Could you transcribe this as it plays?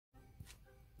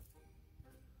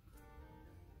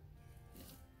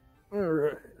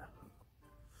Alright.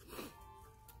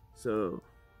 So,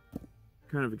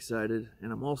 kind of excited,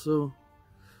 and I'm also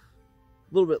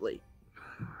a little bit late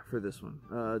for this one.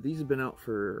 These have been out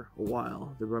for a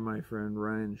while. They're by my friend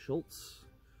Ryan Schutlz.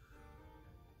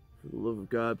 For the love of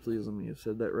God, please let me have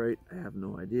said that right. I have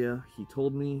no idea. He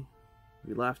told me,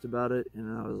 we laughed about it,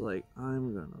 and I was like,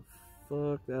 I'm gonna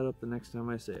fuck that up the next time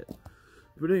I say it.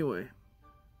 But anyway,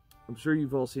 I'm sure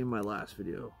you've all seen my last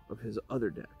video of his other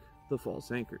deck, the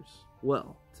False Anchors.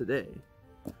 Well, today,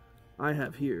 I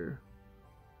have here,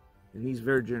 and he's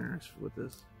very generous with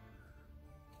this,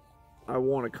 I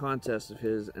won a contest of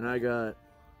his, and I got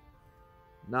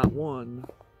not one,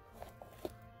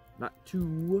 not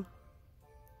two,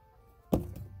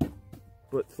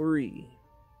 but 3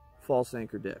 false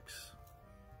anchor decks.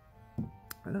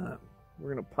 We're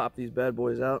gonna pop these bad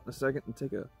boys out in a second and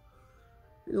take a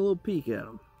little peek at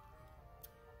them.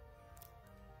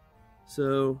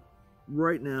 So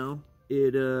right now,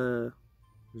 there's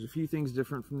a few things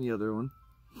different from the other one.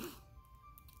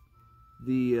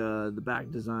 The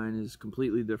back design is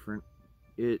completely different.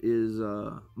 It is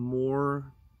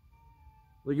more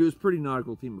like, it was pretty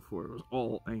nautical theme before. It was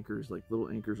all anchors, like little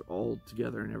anchors all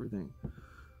together and everything.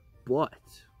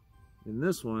 But in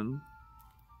this one,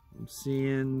 I'm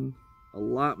seeing a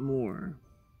lot more.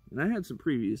 And I had some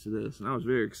previews to this, and I was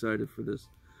very excited for this.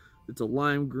 It's a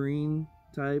lime green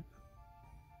type.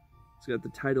 It's got the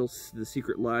title, The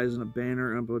Secret Lies, in a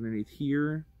banner up underneath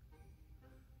here.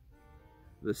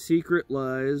 The secret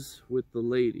lies with the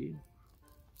lady.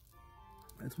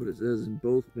 That's what it says in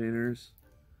both banners.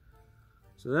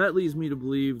 So that leads me to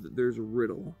believe that there's a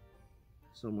riddle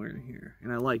somewhere in here.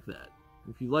 And I like that.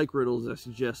 If you like riddles, I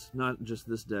suggest not just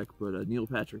this deck, but Neil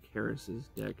Patrick Harris's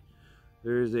deck.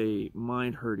 There's a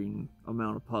mind-hurting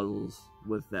amount of puzzles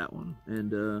with that one.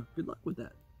 And good luck with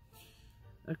that.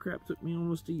 That crap took me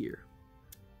almost a year.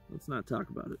 Let's not talk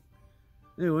about it.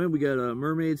 Anyway, we got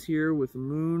mermaids here with a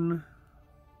moon.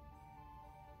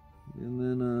 And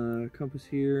then a compass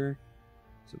here.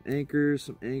 Some anchors.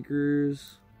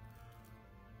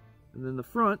 And then the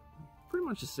front, pretty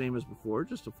much the same as before,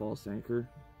 just a false anchor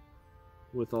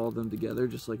with all of them together,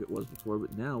 just like it was before.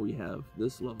 But now we have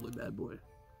this lovely bad boy.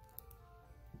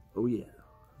 Oh yeah.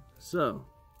 So,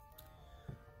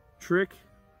 trick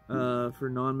for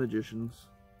non-magicians.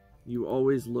 You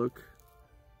always look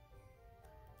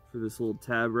for this little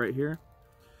tab right here,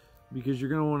 because you're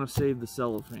going to want to save the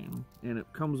cellophane. And it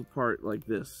comes apart like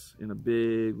this in a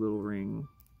big little ring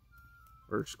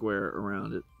or square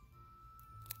around it.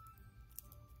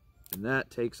 And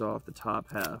that takes off the top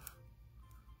half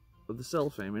of the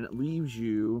cellophane, and it leaves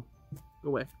you... Go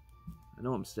away. I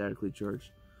know I'm statically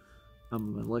charged.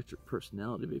 I'm an electric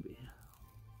personality, baby.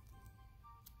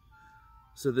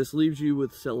 So this leaves you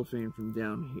with cellophane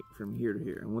from here to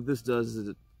here. And what this does is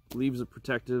it leaves a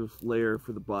protective layer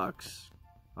for the box.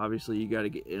 Obviously, you got to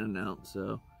get in and out.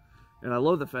 So, and I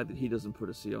love the fact that he doesn't put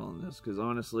a seal on this, because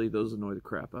honestly, those annoy the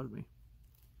crap out of me.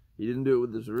 He didn't do it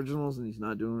with his originals, and he's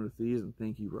not doing it with these, and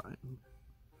thank you, Ryan.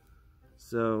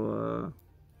 So,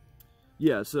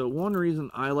 yeah, so one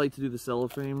reason I like to do the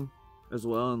cellophane as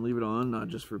well and leave it on, not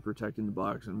just for protecting the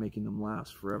box and making them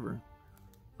last forever,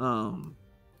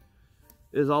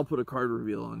 is I'll put a card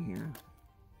reveal on here.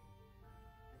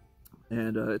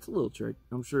 And it's a little trick.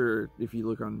 I'm sure if you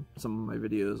look on some of my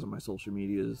videos on my social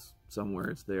medias, somewhere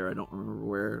it's there. I don't remember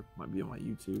where. It might be on my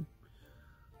YouTube.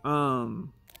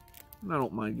 I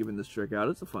don't mind giving this trick out.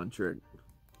 It's a fun trick.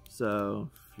 So,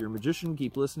 if you're a magician,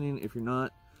 keep listening. If you're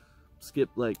not, skip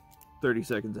like 30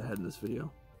 seconds ahead in this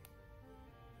video.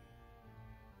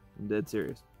 I'm dead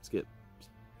serious. Skip.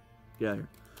 Get out of here.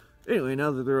 Anyway,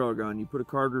 now that they're all gone, you put a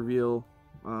card reveal.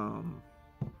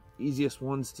 Easiest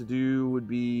ones to do would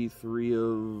be three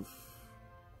of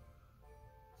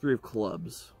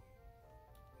clubs.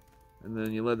 And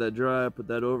then you let that dry, put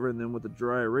that over, and then with a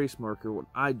dry erase marker, what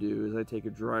I do is I take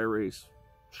a dry erase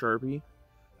Sharpie,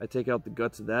 I take out the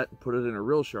guts of that and put it in a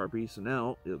real Sharpie, so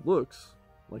now it looks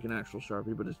like an actual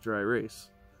Sharpie, but it's dry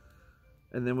erase.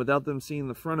 And then without them seeing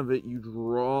the front of it, you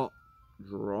draw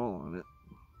on it.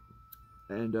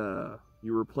 And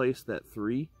you replace that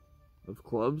 3 of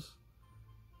clubs,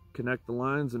 connect the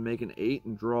lines and make an 8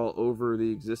 and draw over the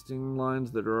existing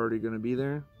lines that are already going to be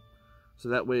there. So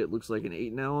that way it looks like an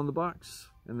 8 now on the box.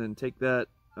 And then take that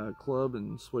club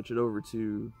and switch it over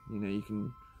to, you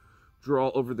can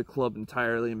draw over the club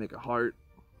entirely and make a heart.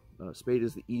 Spade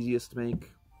is the easiest to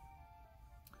make.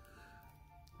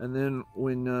 And then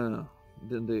when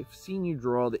then they've seen you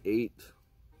draw the 8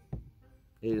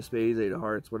 of spades, 8 of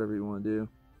hearts, whatever you want to do.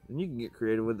 And you can get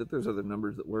creative with it. There's other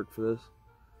numbers that work for this.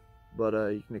 But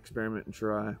you can experiment and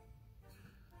try.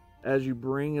 as you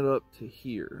bring it up to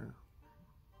here,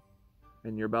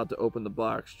 and you're about to open the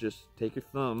box, just take your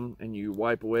thumb and you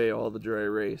wipe away all the dry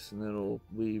erase, and then it'll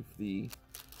leave the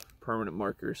permanent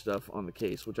marker stuff on the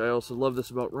case. Which I also love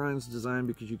this about Ryan's design,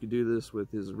 because you could do this with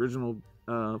his original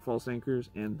false anchors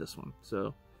and this one.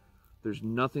 So there's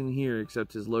nothing here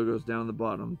except his logos down the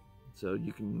bottom. So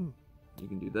you can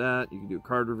do that. You can do a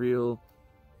card reveal.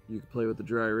 You can play with the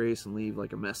dry erase and leave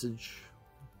like a message,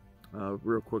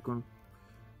 real quick one.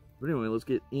 But anyway, let's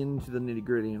get into the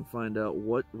nitty-gritty and find out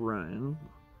what Ryan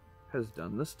has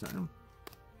done this time.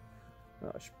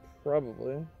 I should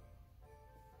probably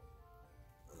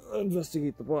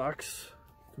investigate the box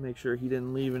to make sure he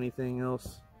didn't leave anything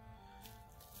else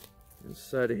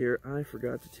inside of here. I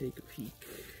forgot to take a peek.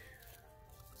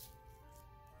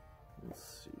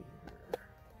 Let's see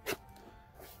here.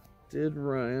 Did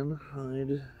Ryan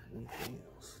hide anything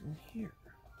else in here?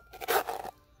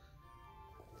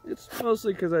 It's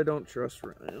mostly because I don't trust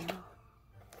Ryan.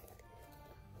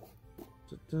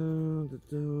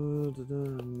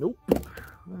 Nope.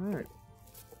 Alright.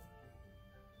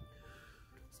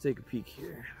 Let's take a peek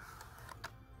here.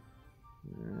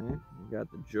 Alright, we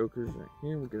got the jokers right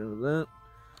here. We'll get into that.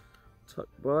 Tuck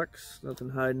box. Nothing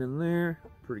hiding in there.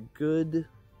 Pretty good.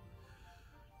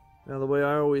 Now, the way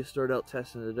I always start out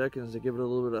testing the deck is to give it a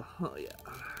little bit of, oh yeah.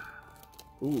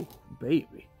 Ooh,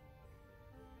 baby.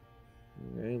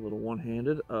 Okay, a little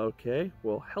one-handed. Okay,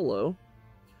 well, hello.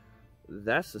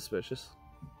 That's suspicious.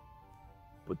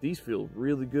 But these feel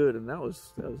really good, and that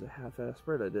was a half-ass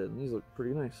spread I did, and these look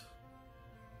pretty nice.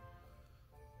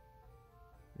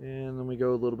 And then we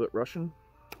go a little bit Russian.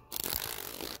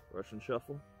 Russian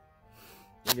shuffle.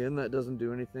 Again, that doesn't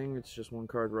do anything. It's just one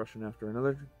card Russian after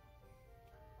another.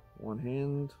 One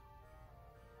hand.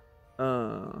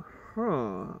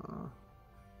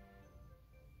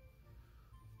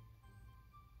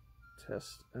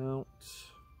 Test out.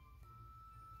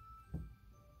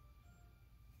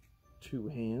 Two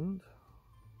hand.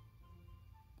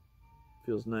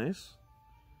 Feels nice.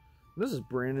 This is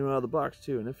brand new out of the box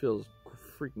too, and it feels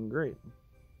freaking great.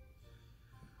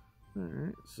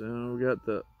 Alright, so we got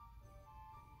the...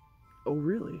 Oh,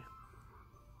 really?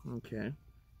 Okay.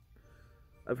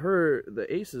 I've heard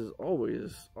the aces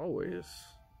always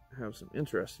have some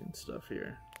interesting stuff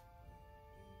here.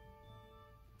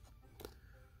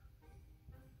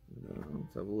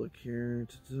 Let's have a look here.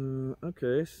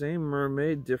 Okay, same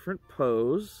mermaid, different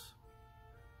pose.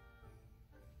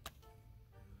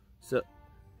 So,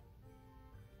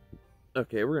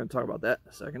 okay, we're going to talk about that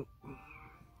in a second.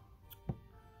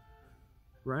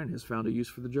 Ryan has found a use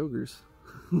for the jokers.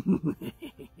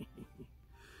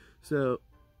 So,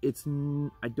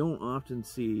 I don't often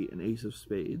see an ace of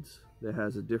spades that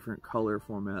has a different color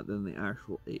format than the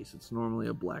actual ace. It's normally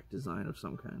a black design of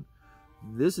some kind.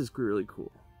 This is really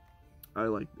cool. I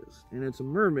like this. And it's a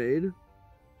mermaid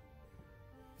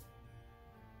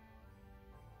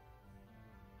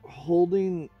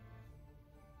holding...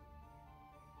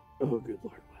 Oh, good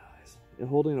Lord, my eyes. And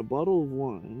holding a bottle of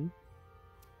wine.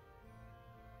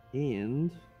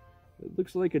 And it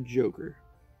looks like a joker.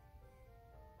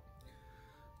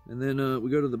 And then we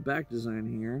go to the back design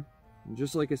here. And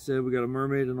just like I said, we got a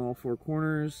mermaid in all four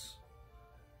corners.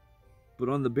 But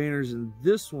on the banners in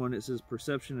this one, it says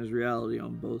perception is reality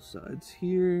on both sides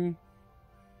here.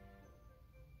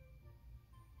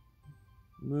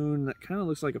 Moon, that kind of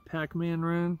looks like a Pac-Man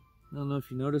run. I don't know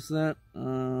if you noticed that.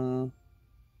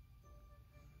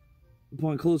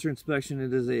 Upon closer inspection,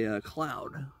 it is a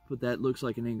cloud. But that looks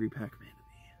like an angry Pac-Man to me.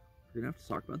 We're going to have to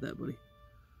talk about that, buddy.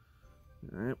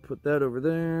 Alright, put that over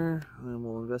there. And then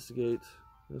we'll investigate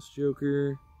this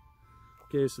joker.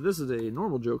 Okay, so this is a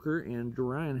normal joker, and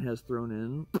Ryan has thrown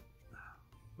in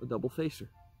a double facer.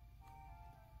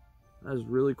 That is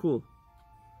really cool.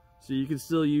 So you can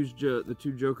still use the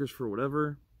two jokers for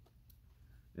whatever.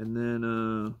 And then,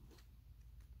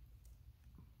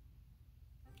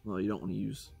 well, you don't want to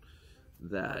use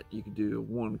that. You could do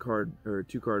one card, or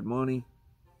two card Monty.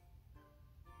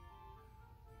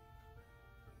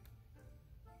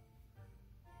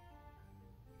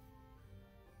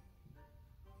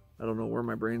 I don't know where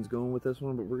my brain's going with this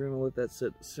one, but we're going to let that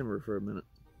simmer for a minute.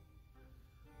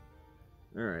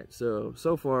 Alright, so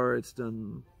far it's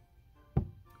done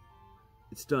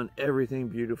everything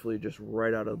beautifully just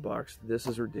right out of the box. This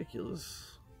is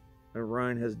ridiculous. And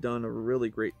Ryan has done a really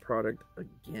great product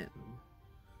again.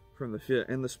 From the fit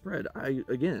and the spread.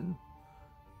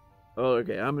 Oh,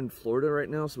 okay, I'm in Florida right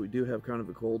now, so we do have kind of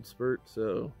a cold spurt.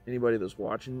 So anybody that's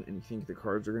watching and you think the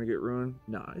cards are going to get ruined,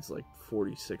 nah, it's like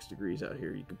 46 degrees out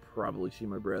here. You can probably see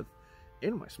my breath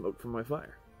and my smoke from my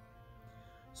fire.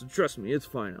 So trust me, it's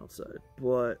fine outside.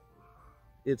 But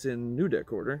it's in new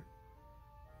deck order,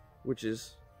 which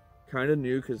is kind of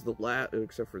new because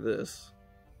except for this,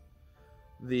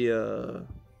 the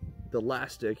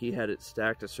last deck he had it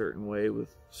stacked a certain way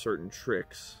with certain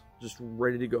tricks, just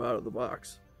ready to go out of the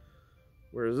box.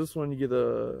 Whereas this one, you get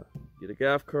a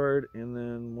gaff card, and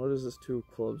then what is this 2 of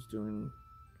clubs doing?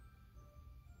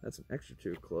 That's an extra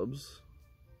 2 of clubs.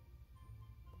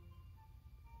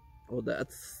 Oh,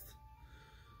 that's...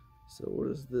 So what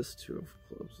is this 2 of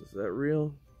clubs? Is that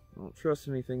real? I don't trust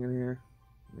anything in here.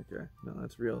 Okay, no,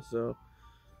 that's real. So,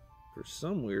 for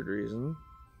some weird reason...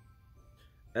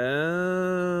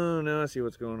 Oh, now I see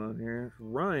what's going on here.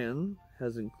 Ryan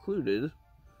has included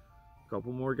a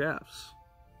couple more gaffs.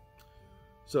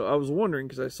 So I was wondering,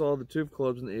 because I saw the 2 of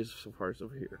clubs and the ace of hearts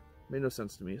over here. Made no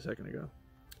sense to me a second ago.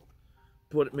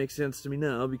 But it makes sense to me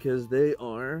now because they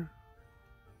are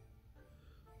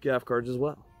gaff cards as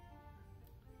well.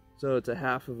 So it's a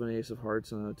half of an ace of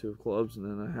hearts and a 2 of clubs, and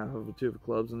then a half of a 2 of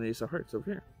clubs and an ace of hearts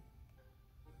over here.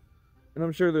 And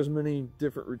I'm sure there's many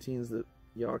different routines that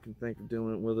y'all can think of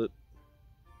doing it with it.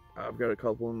 I've got a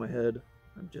couple in my head.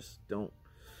 I just don't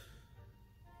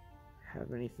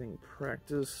have anything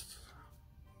practiced.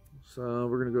 So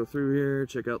we're going to go through here,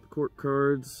 check out the court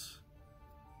cards.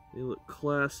 They look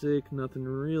classic, nothing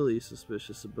really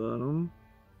suspicious about them.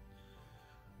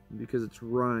 Because it's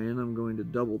Ryan, I'm going to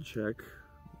double check,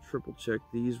 triple check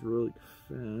these really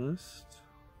fast.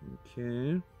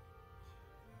 Okay.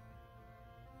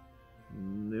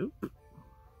 Nope.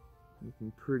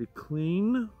 Looking pretty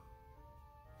clean,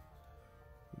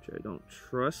 which I don't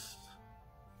trust.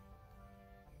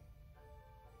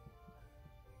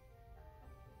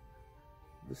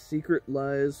 The secret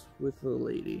lies with the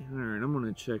lady. Alright, I'm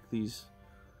going to check these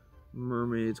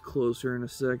mermaids closer in a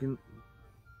second.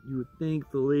 You would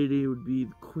think the lady would be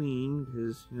the queen,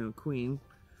 because, you know, queen.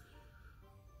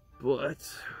 But,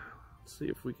 let's see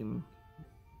if we can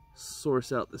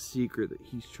source out the secret that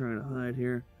he's trying to hide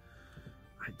here.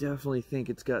 I definitely think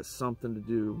it's got something to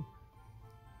do.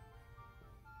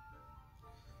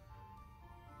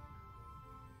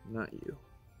 Not you.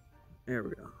 There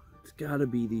we go. It's gotta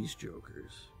be these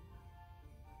jokers.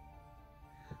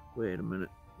 Wait a minute.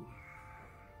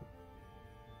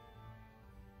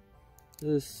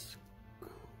 This...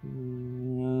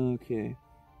 Okay.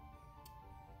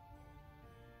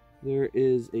 There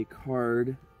is a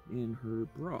card in her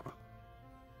bra.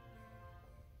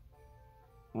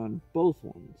 On both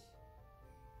ones.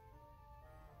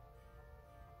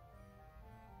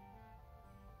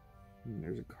 And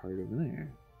there's a card over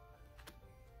there.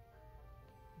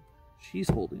 She's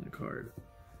holding a card.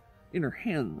 In her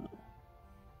hand, though.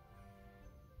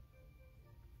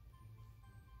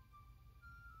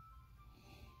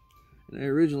 And I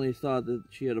originally thought that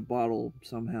she had a bottle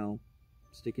somehow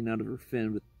sticking out of her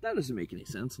fin, but that doesn't make any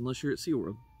sense unless you're at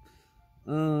SeaWorld.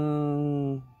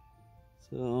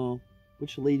 So...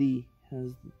 Which lady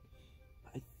has...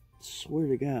 I swear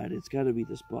to God, it's got to be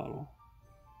this bottle.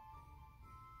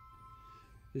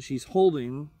 She's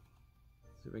holding...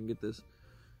 Let's see if I can get this.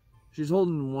 She's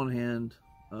holding in one hand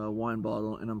a wine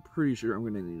bottle, and I'm pretty sure I'm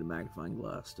going to need a magnifying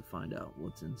glass to find out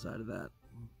what's inside of that.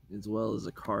 As well as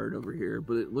a card over here.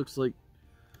 But it looks like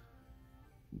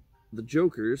the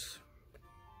jokers...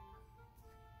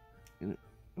 And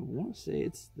I want to say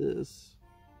it's this...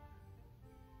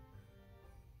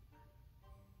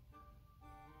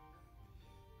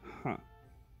 Huh.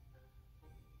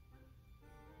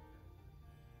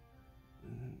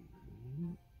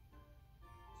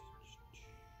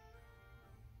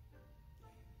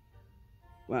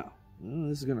 Wow. Well,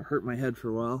 this is going to hurt my head for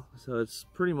a while. So it's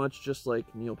pretty much just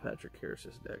like Neil Patrick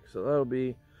Harris's deck. So that'll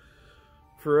be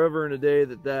forever and a day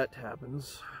that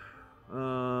happens.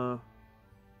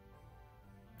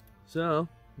 So,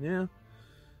 yeah.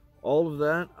 All of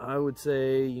that, I would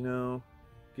say, you know,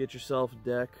 get yourself a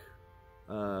deck.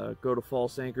 Go to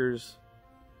False Anchors,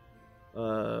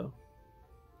 you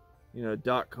know,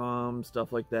 .com,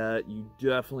 stuff like that. You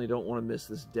definitely don't want to miss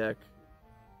this deck.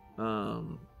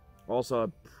 Also,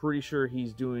 I'm pretty sure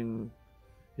he's doing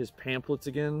his pamphlets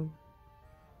again.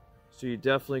 So you're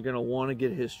definitely going to want to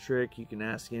get his trick. You can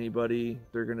ask anybody.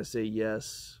 They're going to say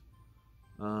yes.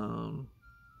 I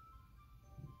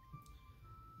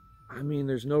mean,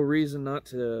 there's no reason not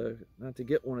to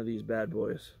get one of these bad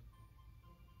boys.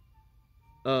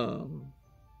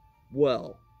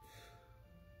 Well.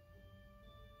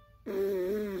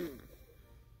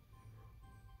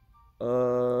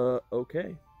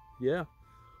 Okay. Yeah.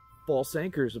 False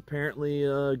Anchors, apparently,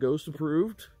 ghost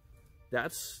approved.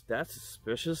 That's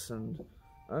suspicious, and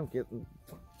I'm getting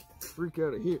freak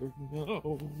out of here.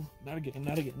 No, not again,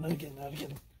 not again, not again, not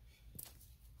again.